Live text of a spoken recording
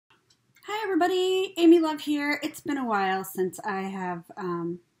Everybody, Amy Love here. It's been a while since I have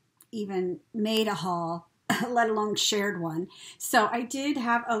even made a haul, let alone shared one. So I did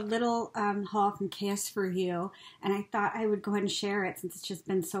have a little haul from KS for You, and I thought I would go ahead and share it since it's just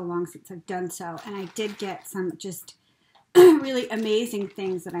been so long since I've done so. And I did get some just really amazing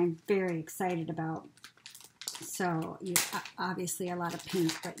things that I'm very excited about. So obviously a lot of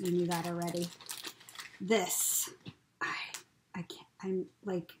pink, but you knew that already. This, I can't, I'm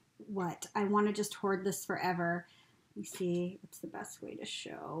like, what? I want to just hoard this forever. Let me see, what's the best way to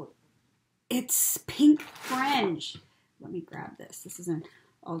show? It's pink fringe. Let me grab this. This is an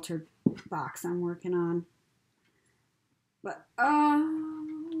altered box I'm working on. But,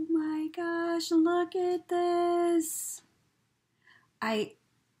 oh my gosh, look at this. I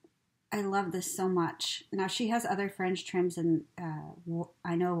love this so much. Now, she has other fringe trims, and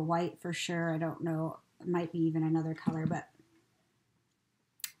I know white for sure. I don't know, it might be even another color, but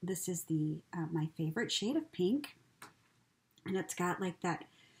this is the my favorite shade of pink, and it's got like that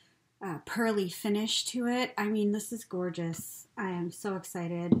pearly finish to it. I mean, this is gorgeous. I am so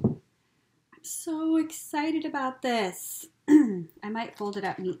excited. I'm so excited about this. I might fold it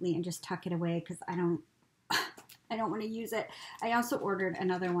up neatly and just tuck it away because I don't want to use it. I also ordered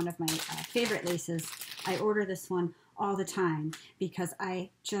another one of my favorite laces. I order this one all the time because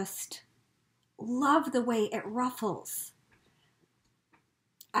I just love the way it ruffles.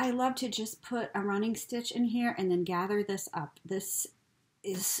 I love to just put a running stitch in here and then gather this up. This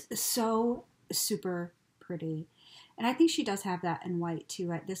is so super pretty. And I think she does have that in white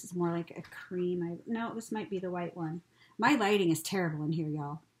too. This is more like a cream. No, this might be the white one. My lighting is terrible in here,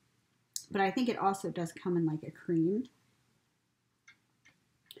 y'all. But I think it also does come in like a cream.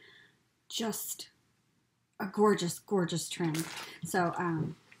 Just a gorgeous, gorgeous trim. So,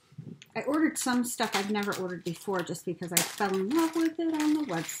 I ordered some stuff I've never ordered before just because I fell in love with it on the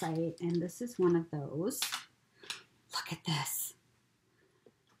website, and this is one of those. Look at this.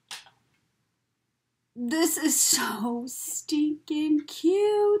 This is so stinking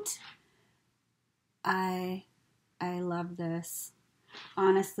cute. I love this.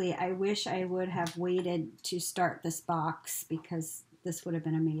 Honestly, I wish I would have waited to start this box because this would have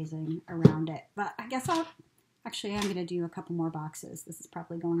been amazing around it. But I guess Actually, I'm going to do a couple more boxes. This is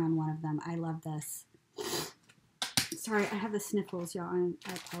probably going on one of them. I love this. Sorry, I have the sniffles, y'all.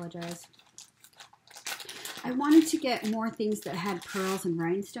 I apologize. I wanted to get more things that had pearls and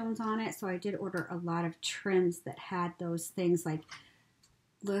rhinestones on it, so I did order a lot of trims that had those things. Like,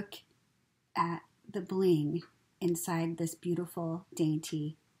 look at the bling inside this beautiful,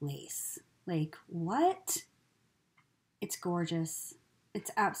 dainty lace. Like, what? It's gorgeous.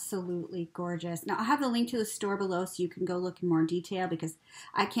 It's absolutely gorgeous. Now, I'll have the link to the store below so you can go look in more detail because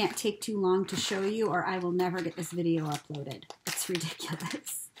I can't take too long to show you or I will never get this video uploaded. It's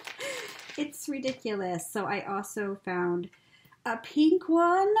ridiculous. It's ridiculous. So I also found a pink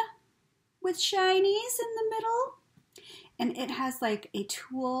one with shinies in the middle. And it has like a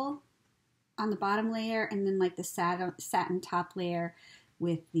tulle on the bottom layer and then like the satin top layer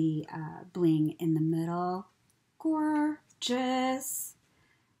with the bling in the middle. Gorgeous.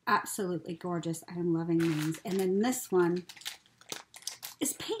 Absolutely gorgeous. I'm loving these. And then this one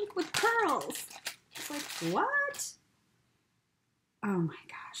is pink with pearls. It's like, what? Oh my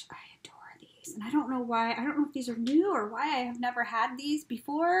gosh, I adore these. And I don't know why. I don't know if these are new or why I have never had these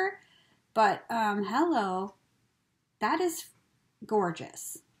before. But hello. That is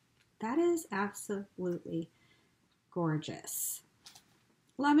gorgeous. That is absolutely gorgeous.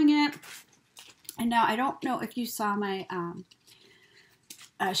 Loving it. And now I don't know if you saw my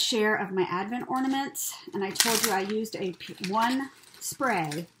a share of my Advent ornaments, and I told you I used one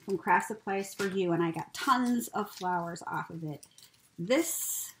spray from Craft Supplies for You, and I got tons of flowers off of it.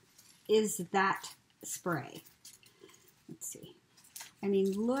 This is that spray. Let's see. I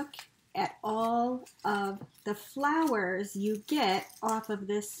mean, look at all of the flowers you get off of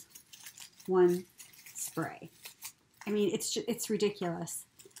this one spray. I mean, it's ridiculous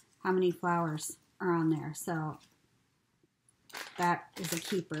how many flowers are on there. So that is a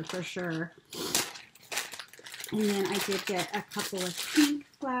keeper for sure. And then I did get a couple of pink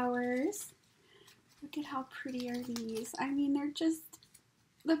flowers. Look at how pretty are these. I mean, they're just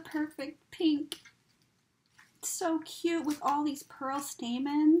the perfect pink. It's so cute with all these pearl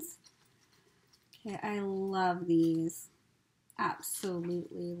stamens. Okay, I love these.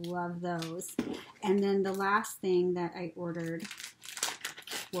 Absolutely love those. And then the last thing that I ordered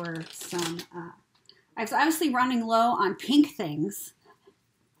were some I was obviously running low on pink things.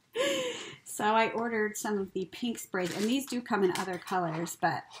 So I ordered some of the pink sprays. And these do come in other colors,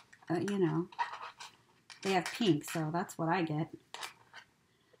 but, you know, they have pink, so that's what I get.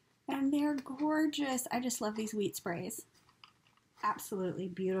 And and they're gorgeous. I just love these wheat sprays. Absolutely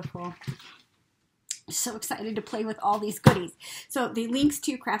beautiful. So excited to play with all these goodies. So the links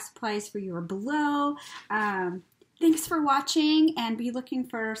to craft supplies for you are below. Thanks for watching, and be looking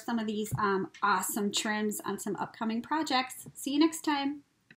for some of these awesome trims on some upcoming projects. See you next time.